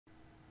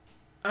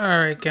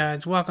Alright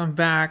guys, welcome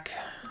back.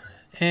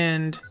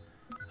 And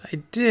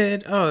I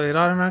did, oh, it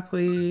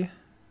automatically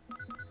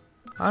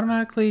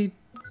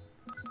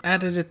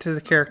added it to the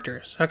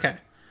characters. Okay.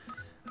 I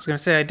was gonna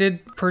say I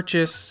did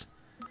purchase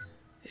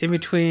in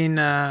between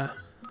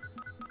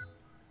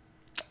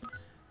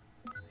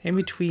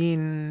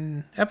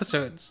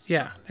episodes.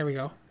 Yeah, there we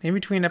go. In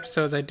between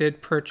episodes I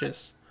did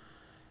purchase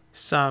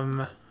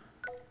some.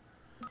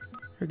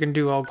 We're gonna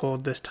do all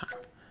gold this time.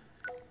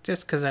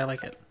 Just because I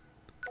like it.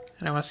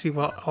 And I want to see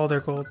what all their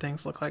gold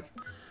things look like.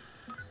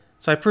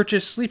 So I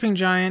purchased Sleeping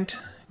Giant,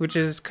 which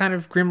is kind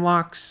of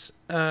Grimlock's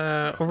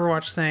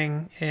Overwatch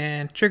thing,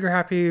 and Trigger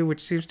Happy,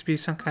 which seems to be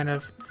some kind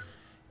of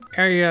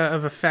area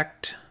of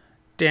effect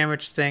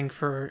damage thing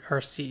for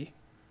RC.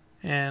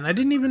 And I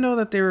didn't even know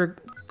that they were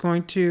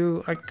going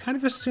to... I kind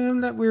of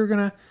assumed that we were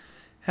going to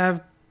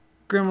have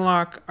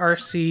Grimlock,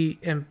 RC,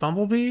 and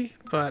Bumblebee,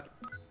 but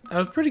I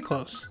was pretty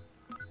close.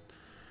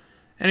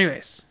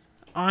 Anyways,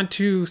 on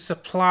to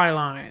supply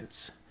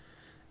lines.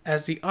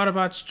 As the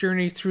Autobots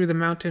journey through the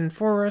mountain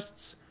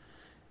forests,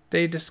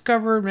 they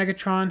discover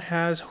Megatron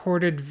has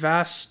hoarded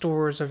vast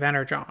stores of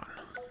Energon.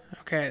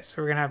 Okay,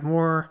 so we're going to have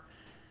more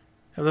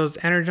of those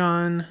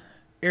Energon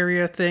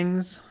area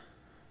things.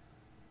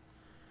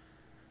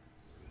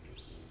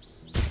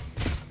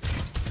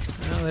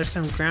 Oh, there's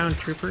some ground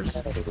troopers.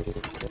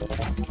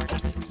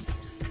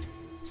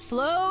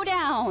 Slow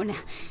down.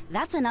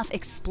 That's enough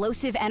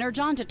explosive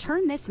Energon to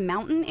turn this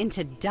mountain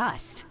into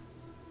dust.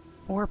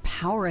 Or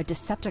power a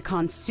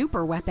Decepticon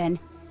super weapon.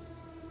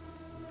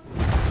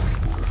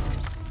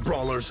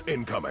 Brawlers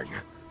incoming.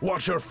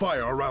 Watch your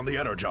fire around the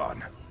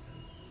Energon.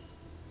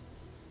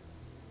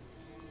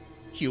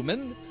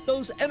 Human,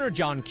 those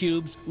Energon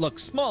cubes look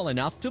small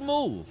enough to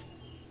move.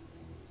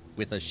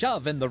 With a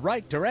shove in the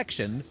right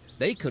direction,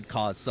 they could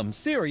cause some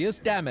serious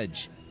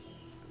damage.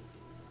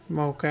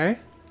 Okay.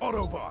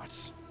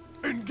 Autobots,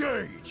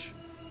 engage!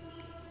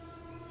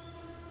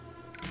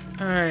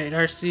 Alright,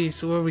 RC,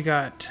 so what we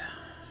got?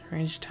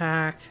 Range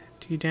attack,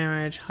 2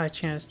 damage, high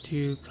chance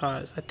to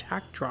cause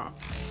attack drop.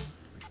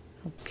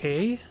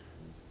 Okay.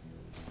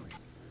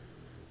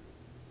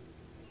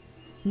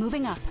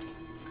 Moving up.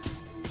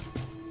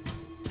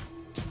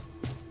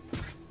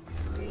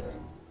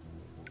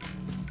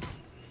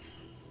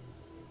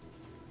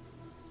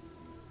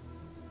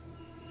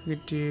 We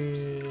could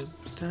do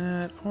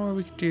that, or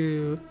we could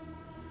do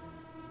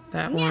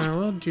that one.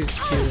 We'll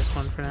just do this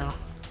one for now.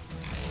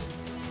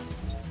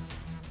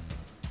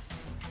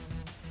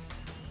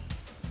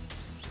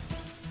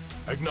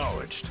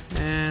 Acknowledged.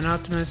 And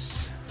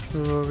Optimus,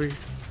 move over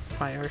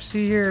by RC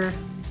here.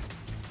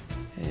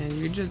 And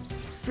you just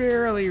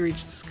barely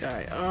reach this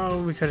guy.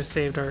 Oh, we could have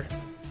saved our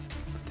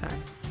attack.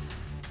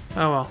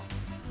 Oh well.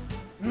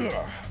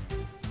 Ugh.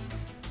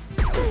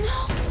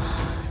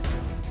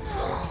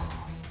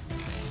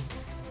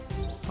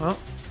 Well,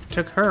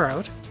 took her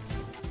out.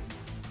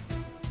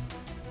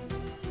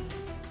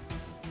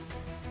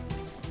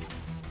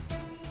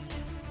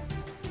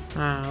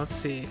 Let's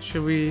see.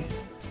 Should we...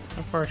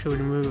 How far should we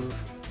move?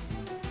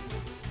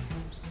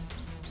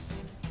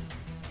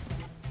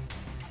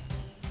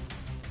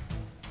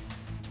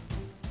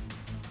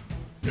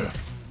 Yeah.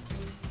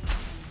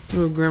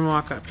 Move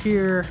Grimlock up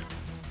here.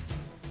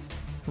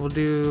 We'll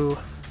do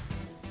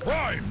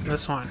Prime.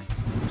 this one.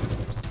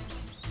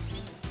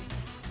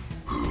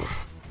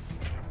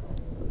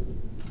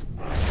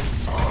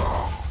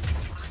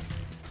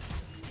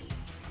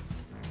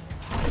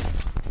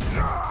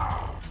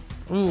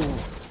 Ooh.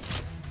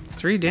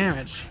 3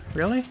 damage.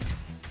 Really?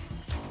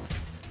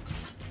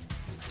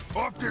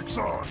 Optics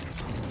on.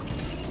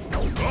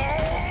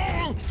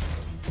 Oh!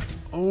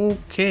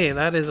 Okay,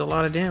 that is a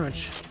lot of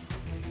damage.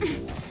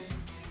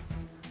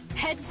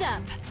 Heads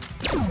up.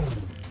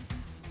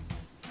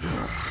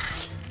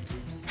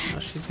 Oh,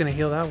 she's gonna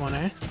heal that one,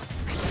 eh?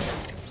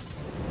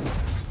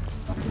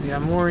 We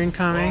got more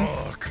incoming.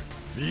 Fuck.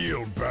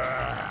 Feel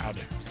bad.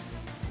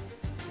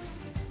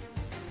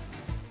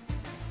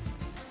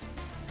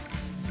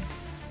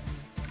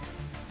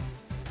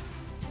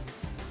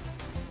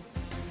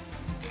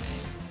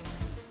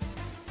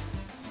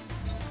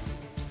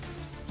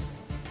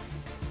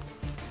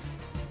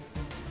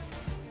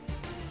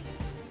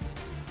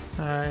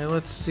 Alright,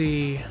 let's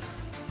see.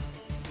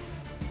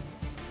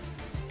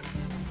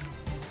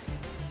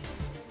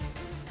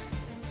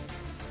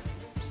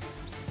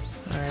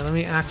 Alright, let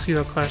me ask you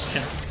a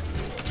question.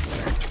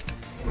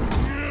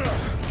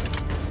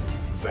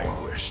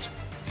 Vanquished.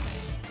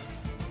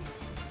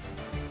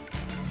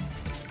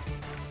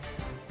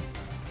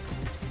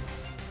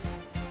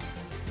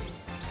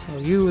 Throw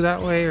you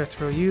that way or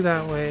throw you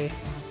that way.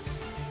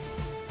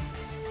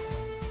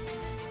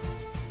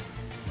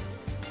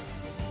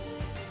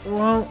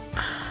 Well,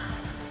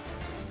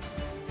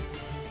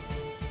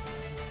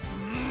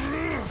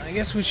 I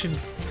guess we should,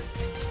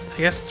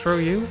 throw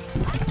you.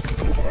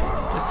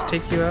 Just to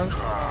take you out.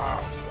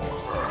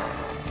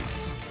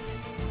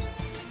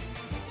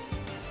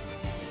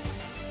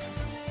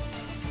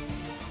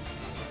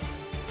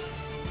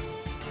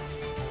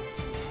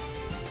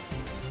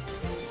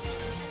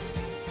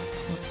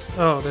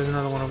 Oh, there's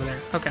another one over there.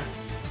 Okay.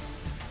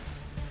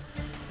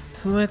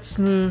 Let's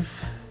move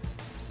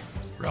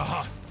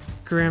Raha.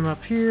 Grim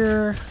up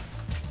here.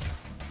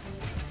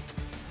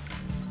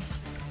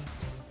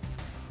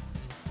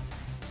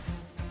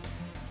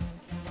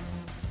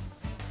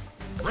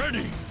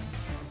 Ready.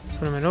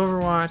 Put him in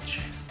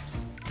Overwatch.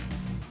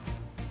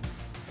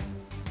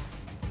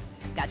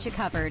 Got you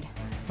covered.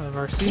 Have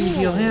RC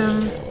heal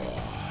him.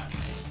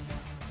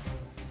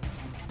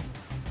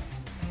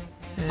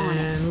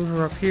 And move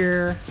her up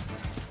here.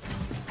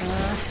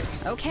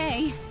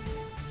 Okay.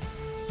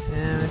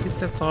 And I think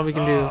that's all we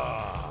can do.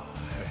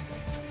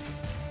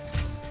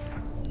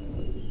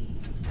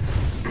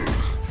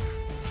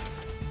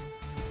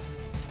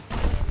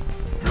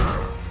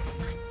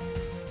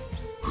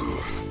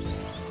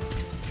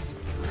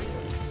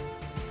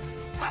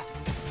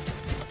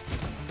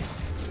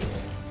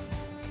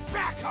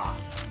 Back off.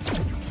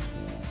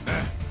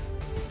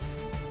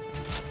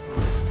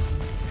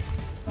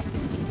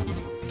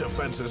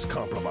 Defenses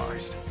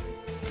compromised.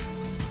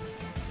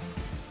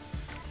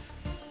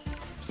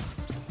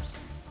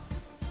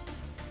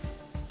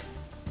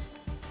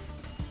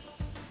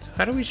 So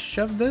how do we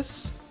shove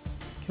this?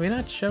 Can we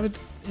not shove it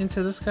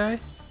into this guy?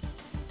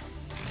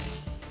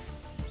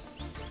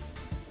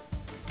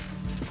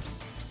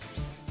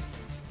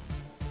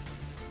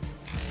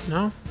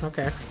 No?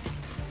 Okay.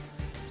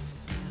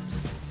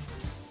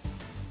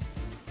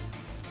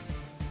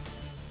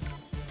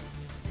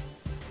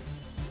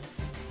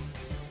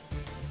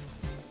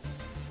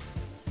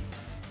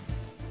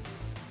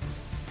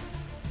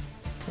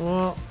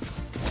 Well,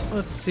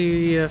 let's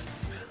see if...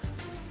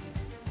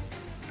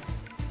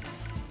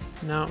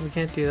 No, we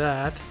can't do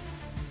that.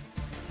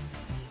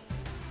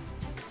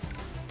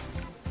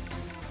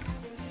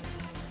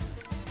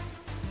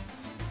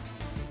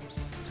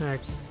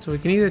 Alright, so we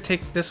can either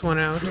take this one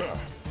out,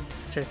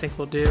 which I think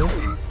we'll do.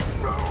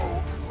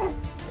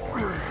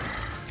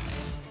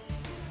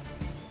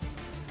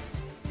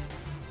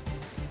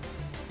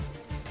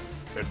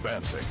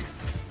 Advancing.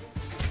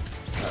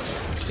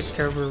 Take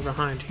cover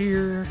behind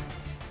here.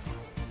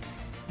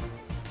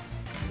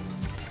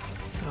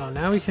 Oh,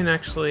 now we can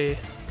actually...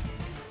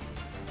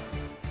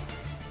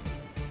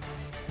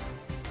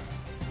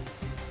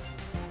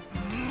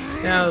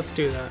 Yeah, let's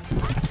do that.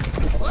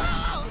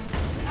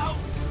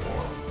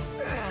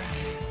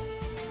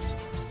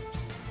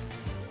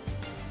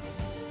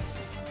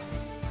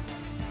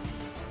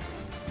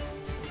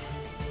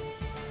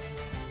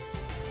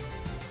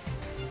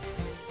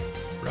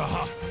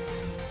 Raha.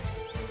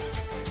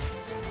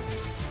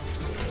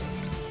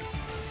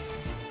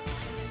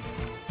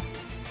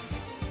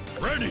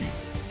 Ready.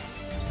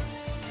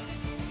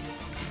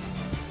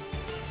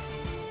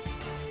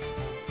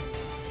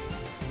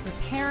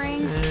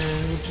 Repairing.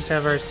 And we just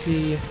have our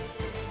C.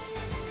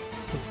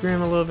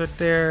 Grim a little bit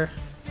there.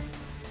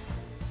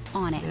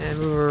 On it. And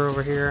move her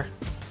over here.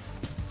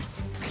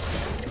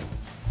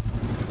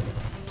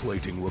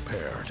 Plating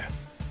repaired.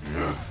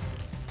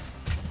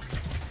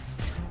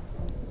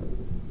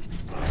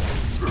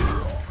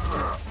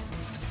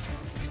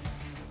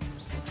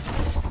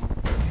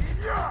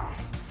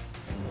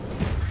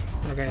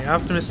 Okay,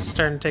 Optimus is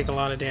starting to take a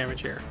lot of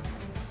damage here.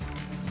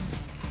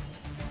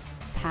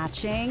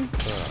 Patching.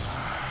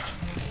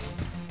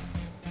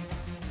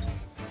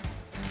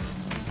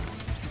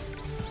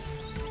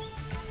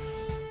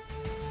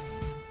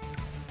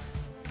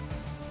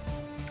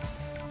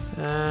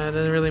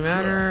 Doesn't really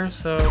matter,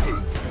 so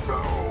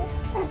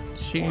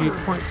shoot you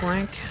point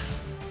blank.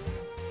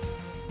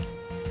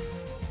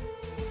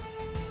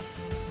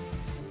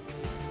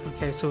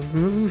 Okay, so if we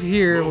move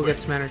here, we'll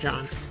get some energy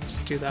on.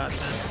 Just do that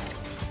then.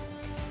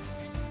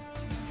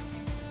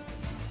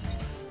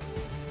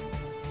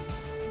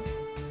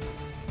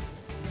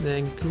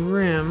 Then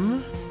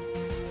Grim.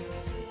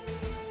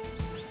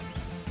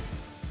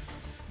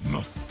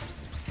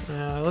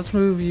 Let's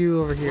move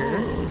you over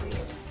here.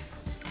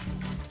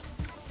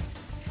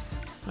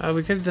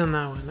 We could have done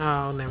that one.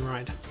 Oh, never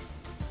mind.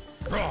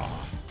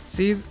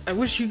 See, I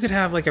wish you could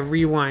have like a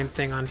rewind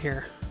thing on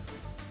here.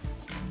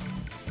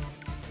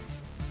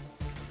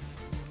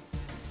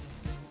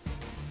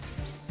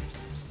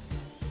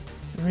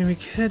 I mean, we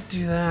could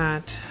do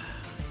that.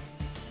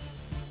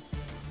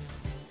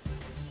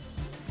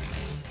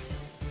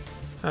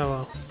 Oh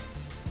well.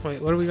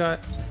 Wait, what do we got?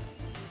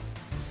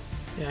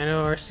 Yeah, I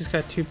know RC's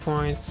got 2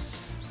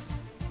 points.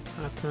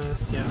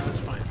 Optimus, yeah, that's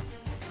fine.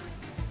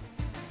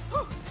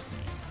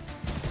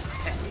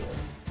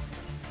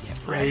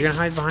 Alright, you're gonna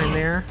hide behind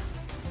there.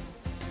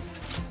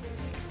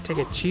 Take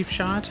a cheap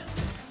shot.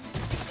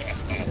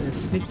 And then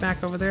sneak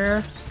back over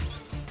there.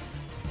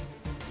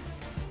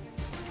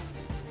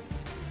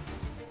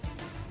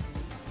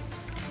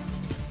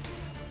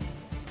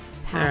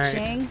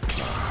 Patching.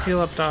 Alright.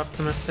 Heal up to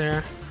Optimus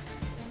there.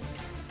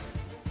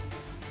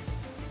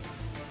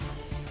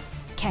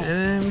 Okay.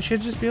 And we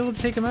should just be able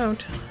to take him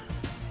out.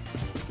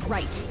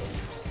 Right.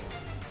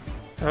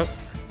 Oh.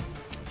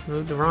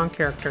 Moved the wrong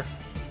character.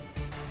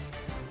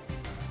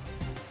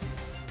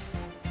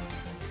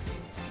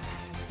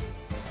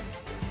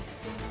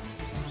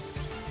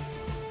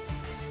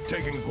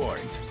 Taking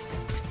point.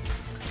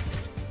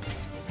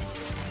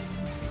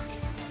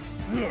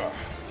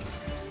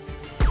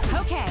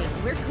 Okay,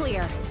 we're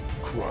clear.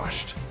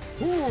 Crushed.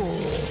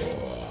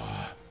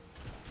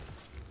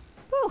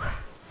 Whew,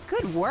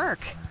 good work.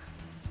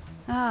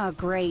 Oh,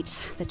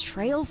 great. The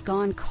trail's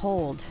gone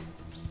cold.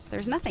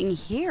 There's nothing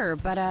here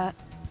but a...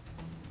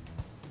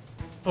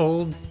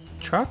 Old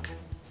truck?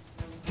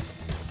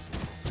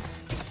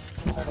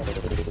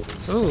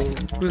 Ooh,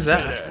 who's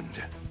that? Dead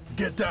end.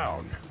 Get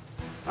down.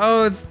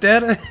 Oh, it's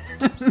dead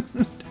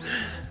end.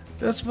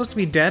 That's supposed to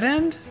be dead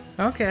end?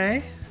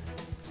 Okay.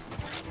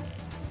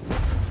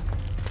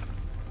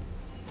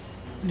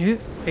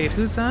 Wait,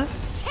 who's that?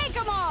 Take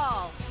 'em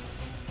all!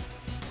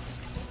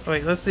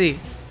 Wait, let's see.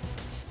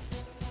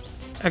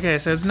 Okay,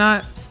 so it's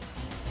not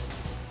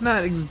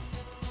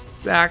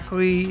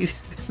exactly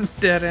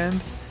dead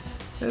end.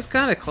 It's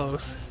kind of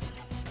close.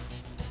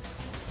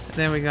 And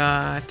then we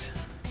got,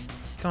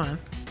 come on.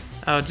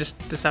 Oh, just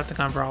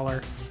Decepticon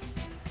Brawler.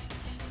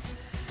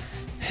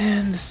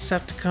 And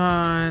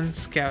Decepticon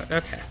Scout.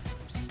 Okay.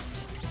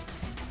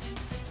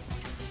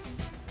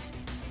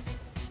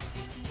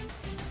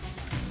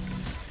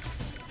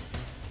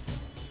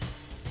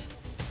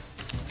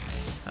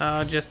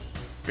 Oh, just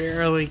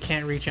barely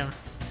can't reach him.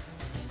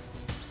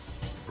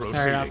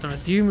 Alright,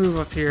 Optimus, you move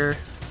up here.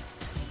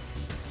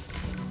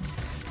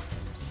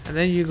 And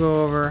then you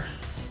go over.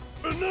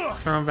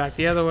 Enough. Throw him back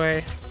the other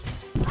way.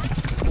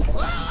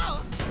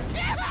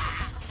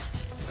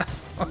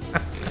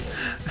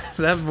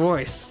 That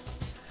voice.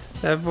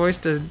 That voice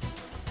does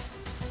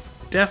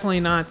definitely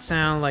not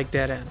sound like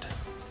Dead End.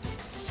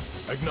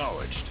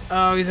 Acknowledged.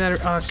 Oh, he's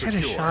at. Oh, I could have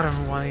Secure. shot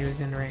him while he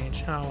was in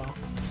range. Oh well.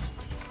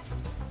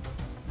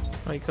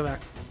 Wait, go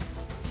back.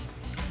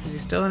 Is he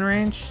still in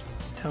range?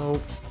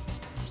 No.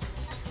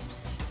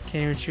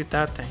 Can't even shoot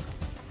that thing.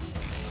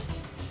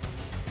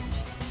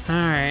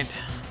 Alright.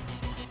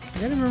 I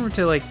gotta remember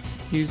to, like,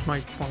 use my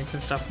points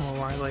and stuff more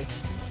widely.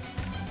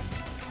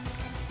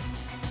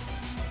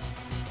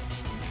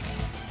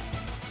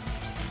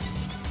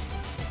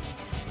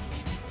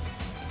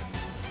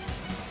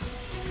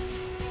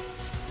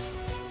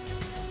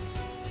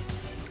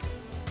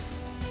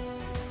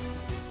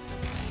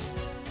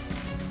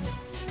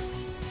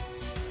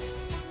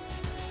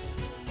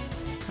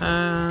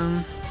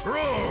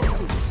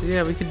 So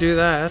yeah, we could do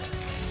that.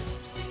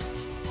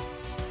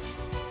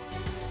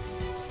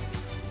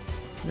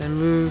 Then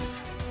move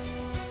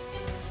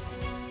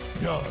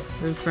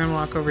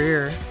Grimlock over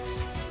here.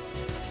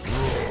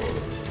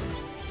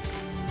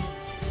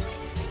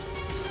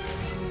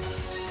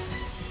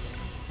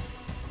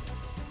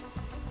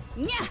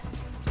 Yeah.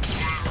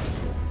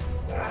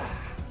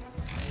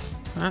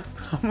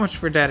 So much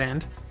for Dead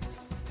End.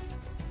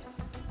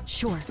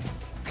 Sure.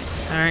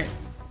 Alright,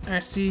 I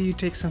see you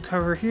take some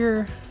cover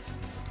here.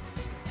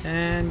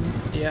 And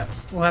yeah,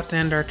 we'll have to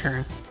end our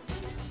turn.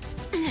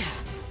 You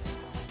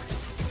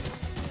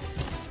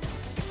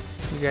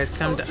guys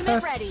come to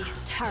us. Ready.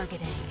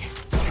 Targeting.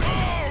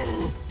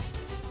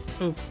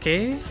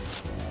 Okay.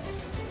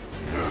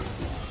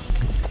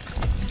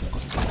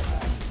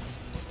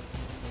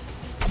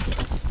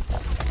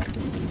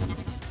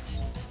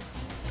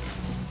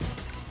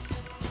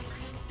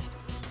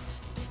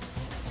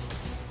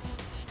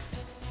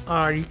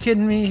 Are you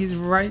kidding me? He's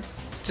right,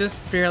 just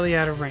barely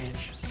out of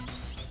range.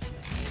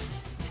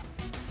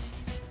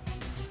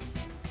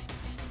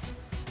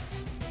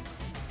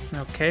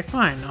 Okay,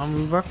 fine. I'll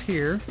move up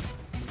here.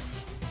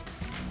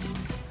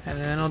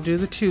 And then I'll do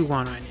the 2-1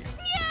 on you.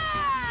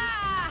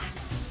 Yeah!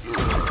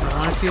 I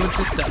want to see what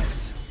this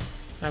does.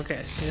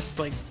 Okay, she just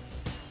like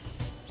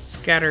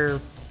scatter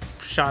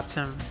shots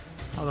him.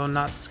 Although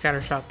not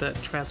scatter shot the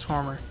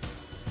Transformer.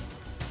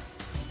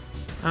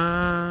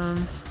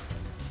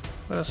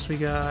 What else we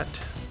got?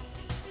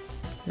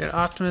 We got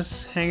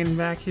Optimus hanging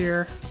back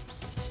here.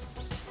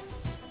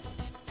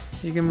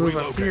 You can move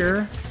up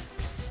here.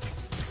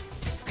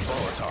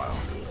 Volatile.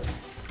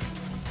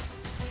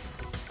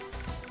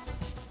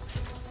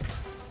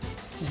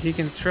 He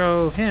can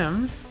throw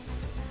him.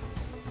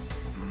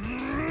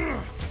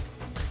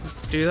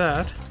 Let's do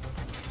that.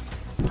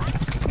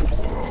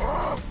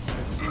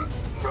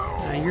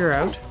 Now you're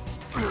out.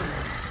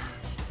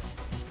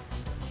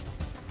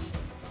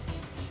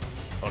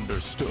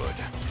 Understood.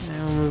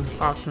 And we'll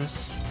move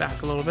Optimus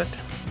back a little bit.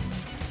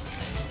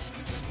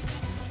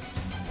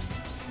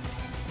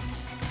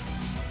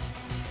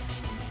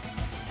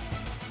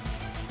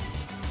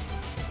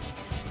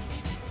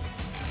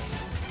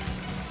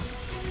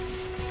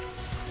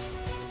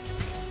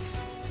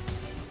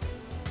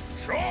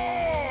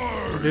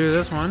 Charge! We'll do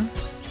this one.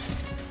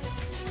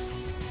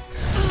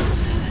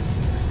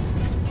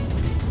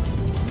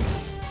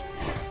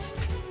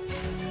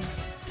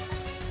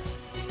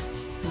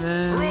 And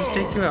then just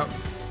take you out.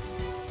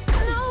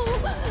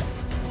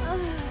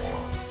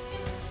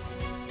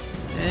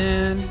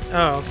 And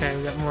oh, okay,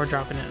 we got more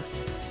dropping in.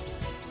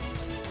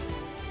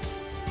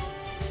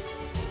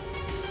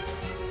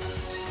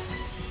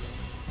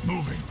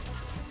 Moving.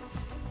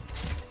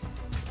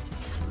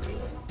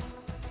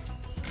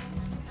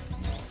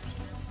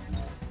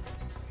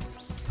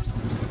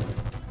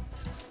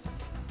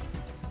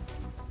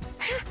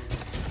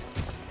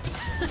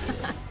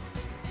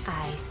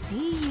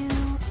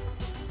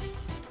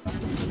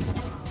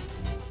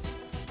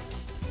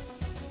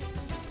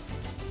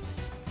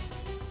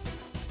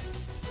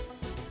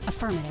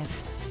 Affirmative.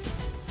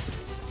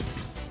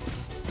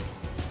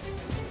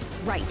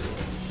 Right.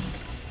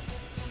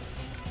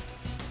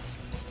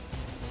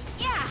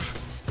 Yeah!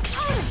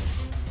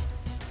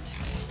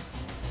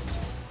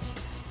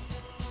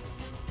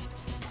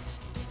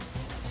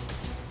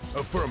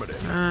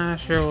 Affirmative.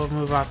 Sure, we'll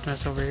move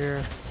Optimus over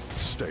here.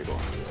 Stable.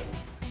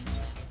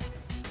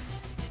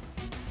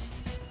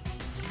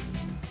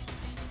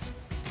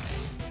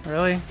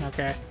 Really?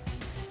 Okay.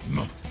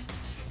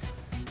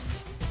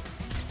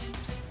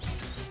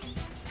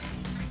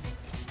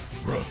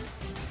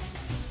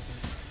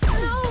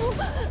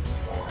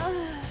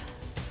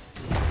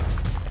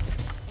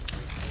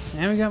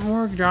 And we got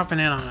more dropping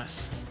in on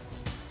us.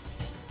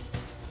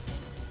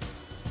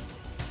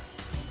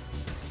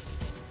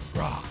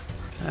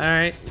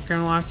 Alright,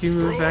 Grimlock, you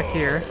move back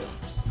here.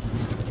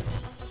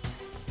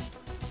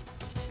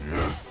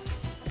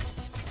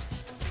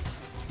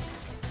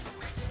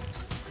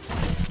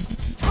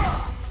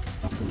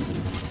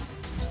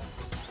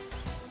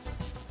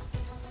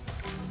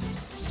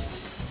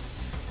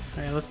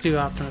 Alright, let's do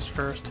Optimus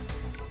first.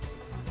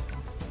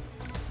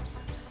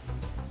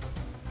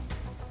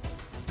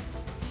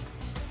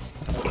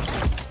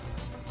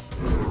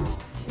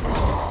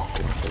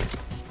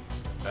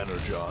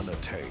 Energon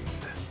attained.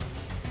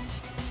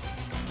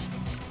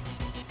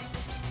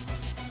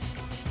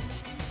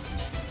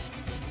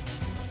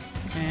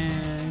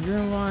 And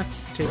Grimlock,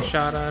 take a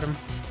shot at him.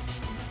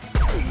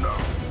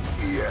 Not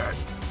yet.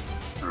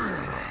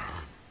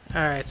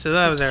 Alright, so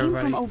that was Came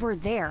everybody. from over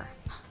there.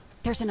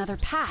 There's another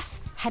path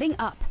heading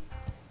up.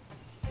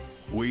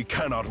 We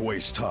cannot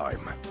waste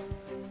time.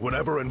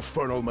 Whatever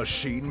infernal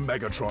machine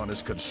Megatron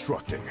is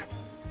constructing,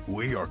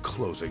 we are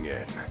closing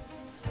in.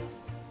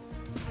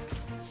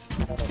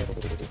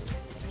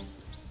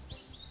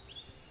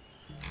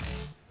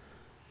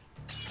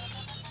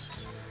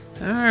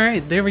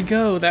 Alright, there we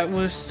go. That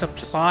was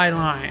supply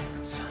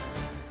lines.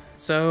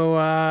 So,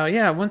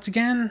 yeah, once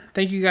again,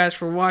 thank you guys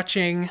for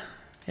watching.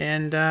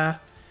 And, yeah,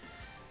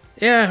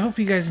 I hope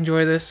you guys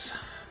enjoy this.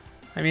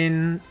 I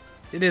mean,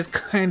 it is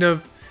kind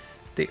of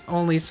the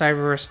only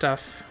Cyberverse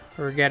stuff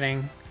we're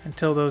getting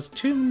until those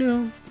 2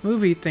 new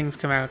movie things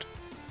come out.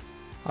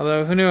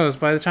 Although, who knows,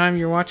 by the time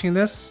you're watching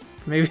this,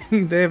 maybe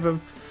they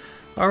have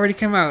already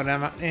come out.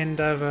 Yeah,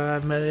 and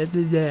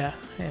I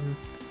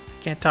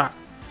can't talk.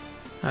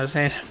 I was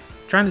saying,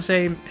 trying to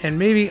say, and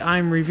maybe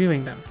I'm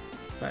reviewing them.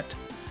 But,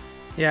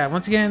 yeah,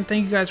 once again,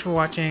 thank you guys for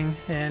watching,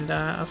 and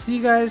I'll see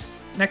you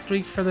guys next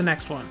week for the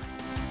next one.